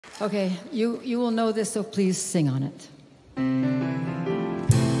Okay, you will know this, so please sing on it.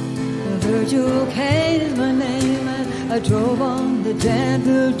 Virgil Kane is my name, and I drove on the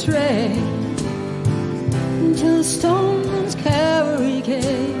Danville train until Stoneman's cavalry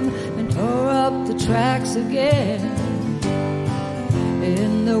came and tore up the tracks again.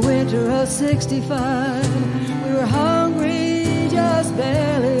 In the winter of '65, we were hungry, just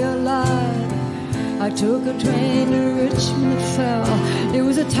barely alive. I took a train to Richmond, it fell. It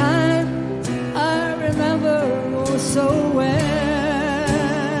was a time I remember oh so well.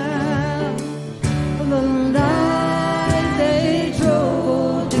 The night they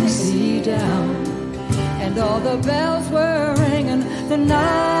drove Dixie down, and all the bells were ringing. The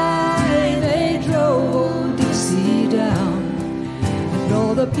night they drove Dixie down, and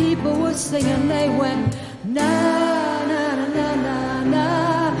all the people were singing. They went na na na na na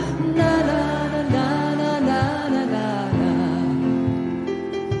na na na.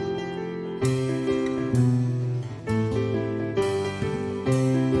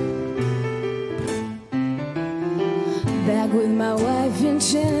 With my wife in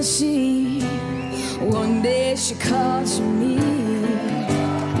Tennessee, one day she called to me,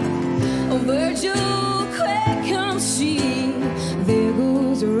 "Oh, Virgil, quick, come see, there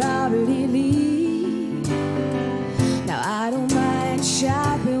goes Robert E. Lee." Now I don't mind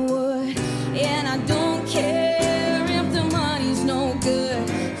chopping wood, and I don't care if the money's no good.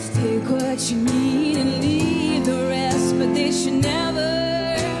 Just take what you need and leave the rest, but they should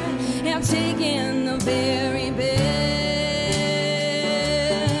never have taken the very best.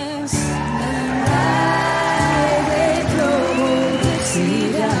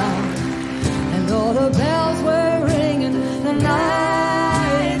 All the bells were ringing the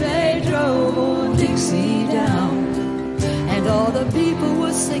night they drove old Dixie down, and all the people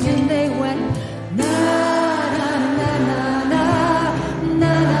were singing. They went na na na na na na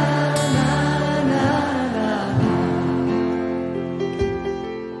na na na.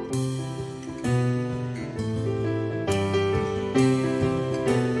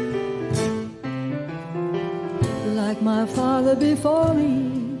 Like my father before me,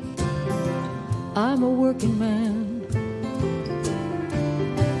 I'm a working man.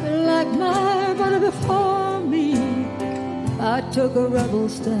 Like my brother before me, I took a rebel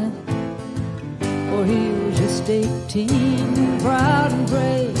stand. For he was just 18, proud and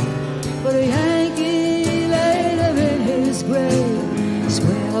brave. But a Yankee laid him in his grave.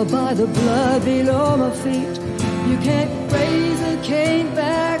 Swear by the blood below my feet, you can't raise the cane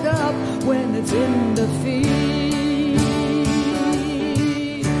back up when it's in defeat.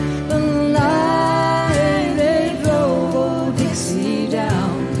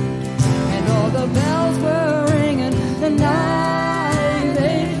 The bells were ringing the night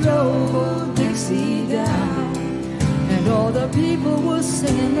they drove old Dixie down, and all the people were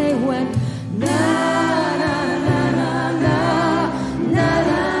singing. They went na